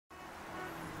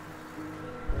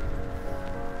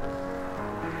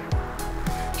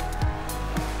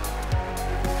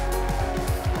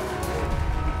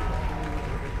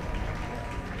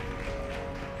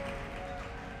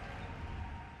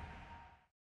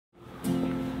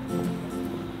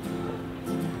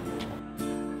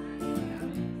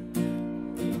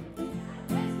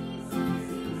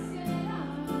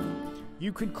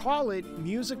You could call it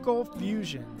musical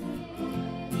fusion.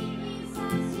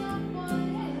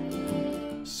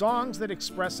 Songs that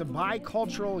express a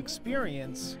bicultural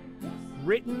experience,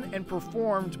 written and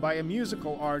performed by a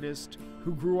musical artist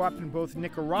who grew up in both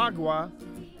Nicaragua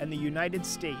and the United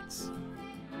States.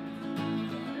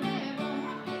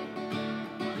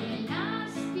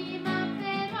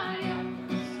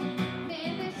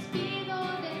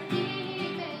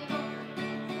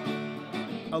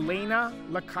 Elena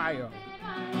Lacayo.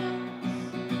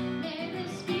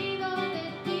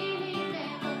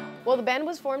 Well, the band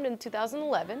was formed in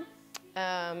 2011,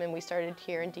 and we started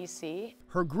here in DC.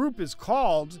 Her group is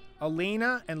called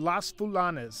Elena and Las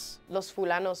Fulanas. Los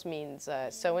Fulanos means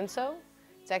so-and-so.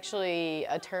 It's actually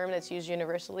a term that's used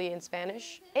universally in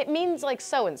Spanish. It means like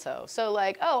so-and-so. So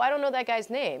like, oh, I don't know that guy's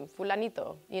name,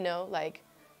 fulanito, you know, like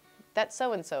that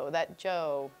so-and-so, that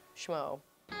Joe Schmo.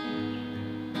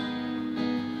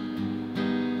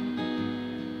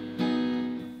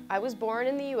 I was born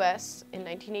in the US in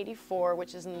 1984,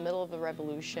 which is in the middle of the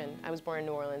revolution. I was born in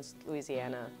New Orleans,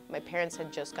 Louisiana. My parents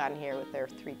had just gotten here with their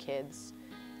 3 kids.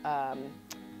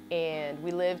 And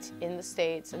we lived in the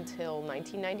States until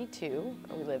 1992.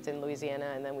 We lived in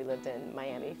Louisiana, and then we lived in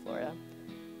Miami, Florida.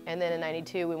 And then in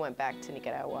 92, we went back to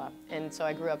Nicaragua. And so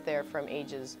I grew up there from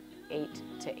ages 8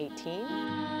 to 18.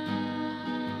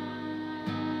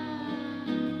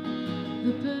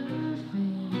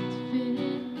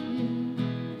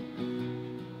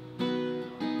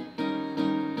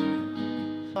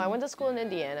 I went to school in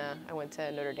Indiana. I went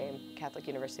to Notre Dame Catholic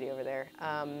University over there.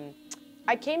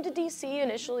 I came to DC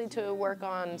initially to work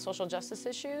on social justice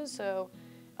issues. So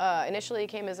initially I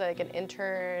came as like an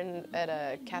intern at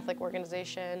a Catholic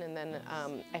organization, and then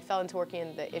I fell into working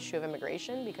in the issue of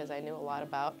immigration because I knew a lot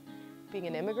about being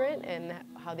an immigrant and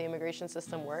how the immigration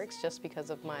system works just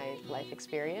because of my life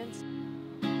experience.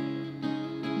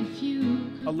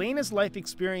 Elena's life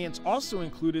experience also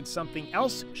included something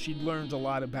else she'd learned a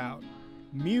lot about: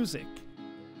 music.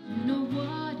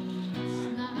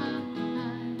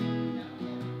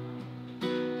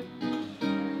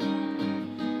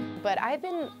 But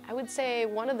I would say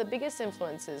one of the biggest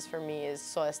influences for me is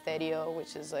Soda Stereo,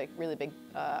 which is like really big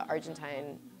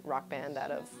Argentine rock band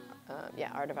out of,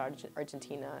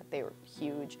 Argentina. They were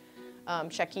huge.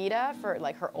 Shakira, for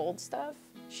like her old stuff,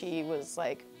 she was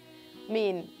like,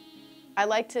 I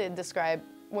like to describe,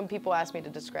 when people ask me to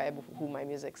describe who my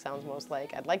music sounds most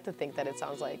like, I'd like to think that it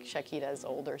sounds like Shakira's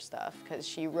older stuff, because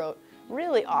she wrote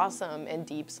really awesome and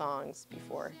deep songs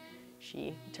before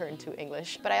she turned to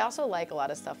English. But I also like a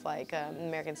lot of stuff like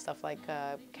American stuff like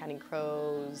Counting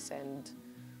Crows and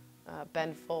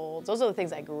Ben Folds. Those are the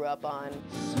things I grew up on.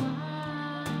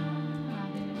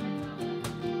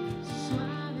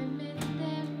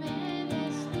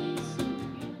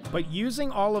 But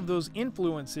using all of those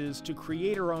influences to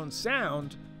create her own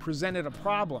sound presented a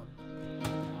problem.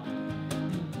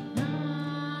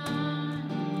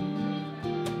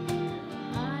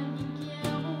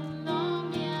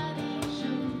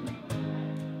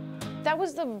 That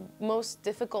was the most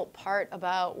difficult part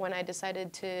about when I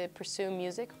decided to pursue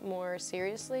music more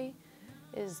seriously,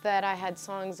 is that I had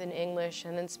songs in English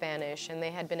and in Spanish, and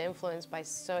they had been influenced by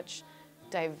such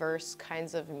diverse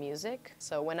kinds of music.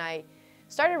 So when I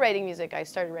started writing music, I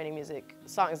started writing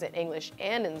songs in English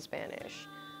and in Spanish.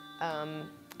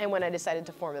 And when I decided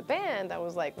to form a band, I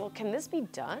was like, well, can this be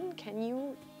done? Can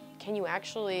you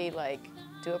actually like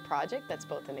do a project that's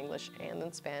both in English and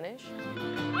in Spanish?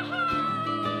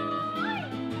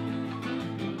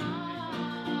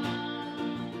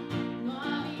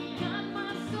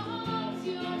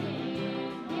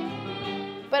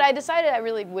 But I decided I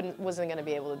really wasn't going to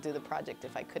be able to do the project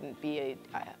if I couldn't be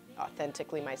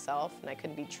authentically myself, and I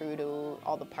couldn't be true to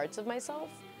all the parts of myself.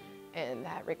 And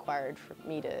that required for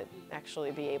me to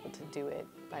actually be able to do it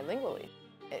bilingually.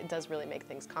 It does really make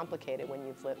things complicated when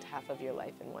you've lived half of your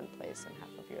life in one place and half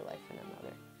of your life in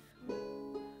another.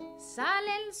 Sale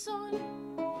el sol,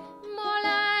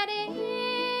 volaré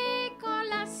con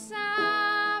las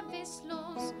aves,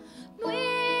 los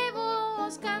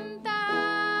nuevos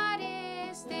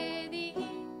cantares de día.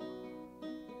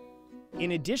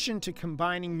 In addition to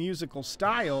combining musical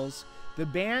styles, the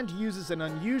band uses an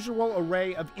unusual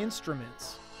array of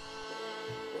instruments.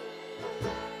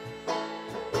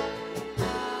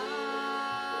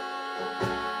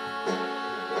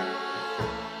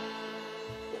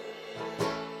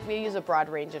 use a broad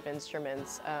range of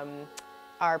instruments.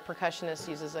 Our percussionist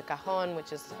uses a cajon,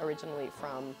 which is originally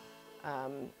from, I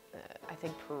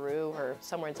think, Peru or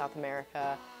somewhere in South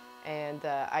America. And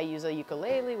I use a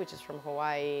ukulele, which is from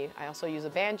Hawaii. I also use a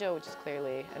banjo, which is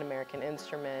clearly an American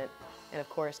instrument. And of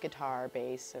course, guitar,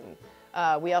 bass, and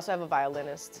we also have a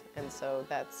violinist. And so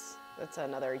that's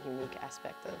another unique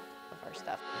aspect of our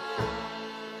stuff.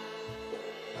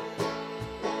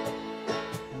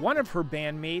 One of her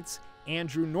bandmates,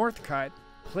 Andrew Northcutt,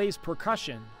 plays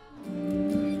percussion.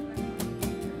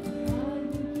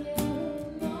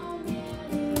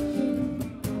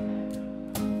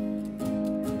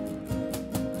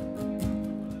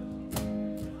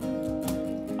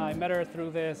 I met her through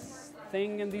this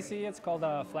thing in DC. It's called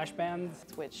a Flash Band,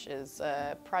 which is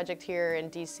a project here in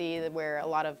DC where a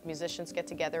lot of musicians get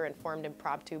together and formed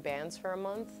impromptu bands for a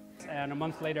month. And a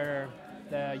month later,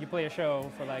 you play a show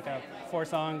for like 4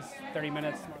 songs, 30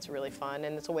 minutes. It's really fun,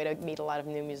 and it's a way to meet a lot of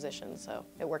new musicians, so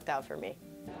it worked out for me.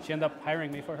 She ended up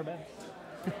hiring me for her band.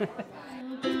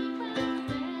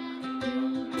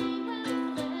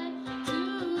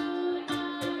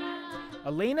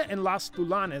 Elena and Las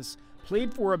Fulanos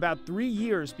played for about 3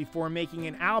 years before making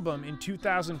an album in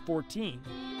 2014.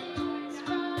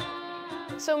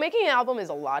 So making an album is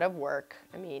a lot of work.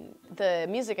 I mean, the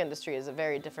music industry is a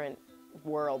very different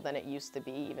world than it used to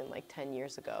be even like 10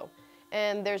 years ago.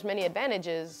 And there's many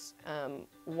advantages,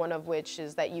 one of which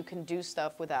is that you can do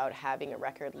stuff without having a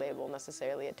record label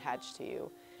necessarily attached to you.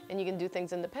 And you can do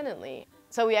things independently.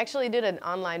 So we actually did an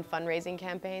online fundraising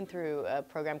campaign through a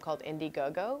program called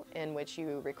Indiegogo, in which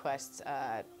you request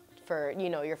for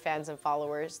your fans and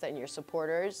followers and your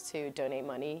supporters to donate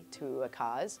money to a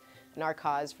cause. And our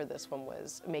cause for this one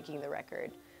was making the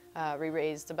record. We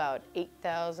raised about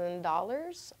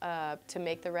 $8,000 to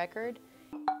make the record.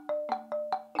 I'm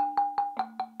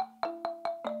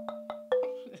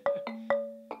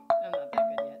not that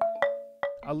good yet.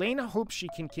 Elena hopes she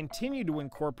can continue to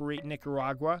incorporate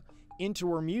Nicaragua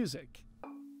into her music.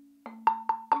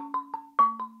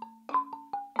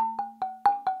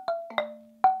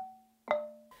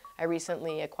 I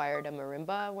recently acquired a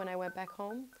marimba when I went back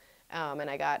home. And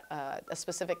I got a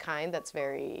specific kind that's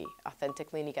very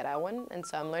authentically Nicaraguan, and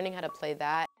so I'm learning how to play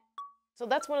that. So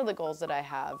that's one of the goals that I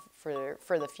have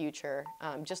for the future,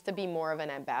 just to be more of an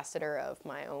ambassador of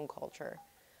my own culture,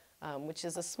 which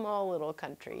is a small little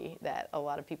country that a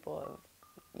lot of people,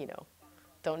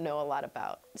 don't know a lot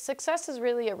about. Success is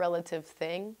really a relative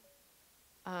thing.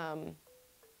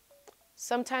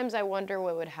 Sometimes I wonder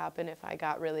what would happen if I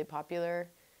got really popular,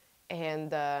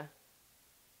 and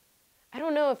I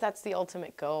don't know if that's the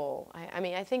ultimate goal. I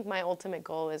mean, I think my ultimate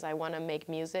goal is I want to make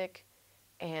music,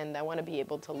 and I want to be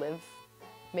able to live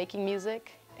making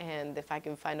music. And if I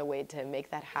can find a way to make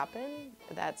that happen,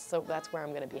 that's where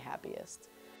I'm going to be happiest.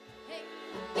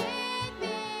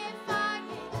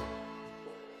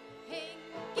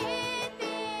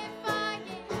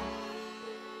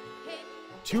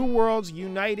 Two worlds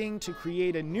uniting to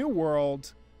create a new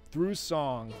world through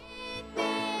song.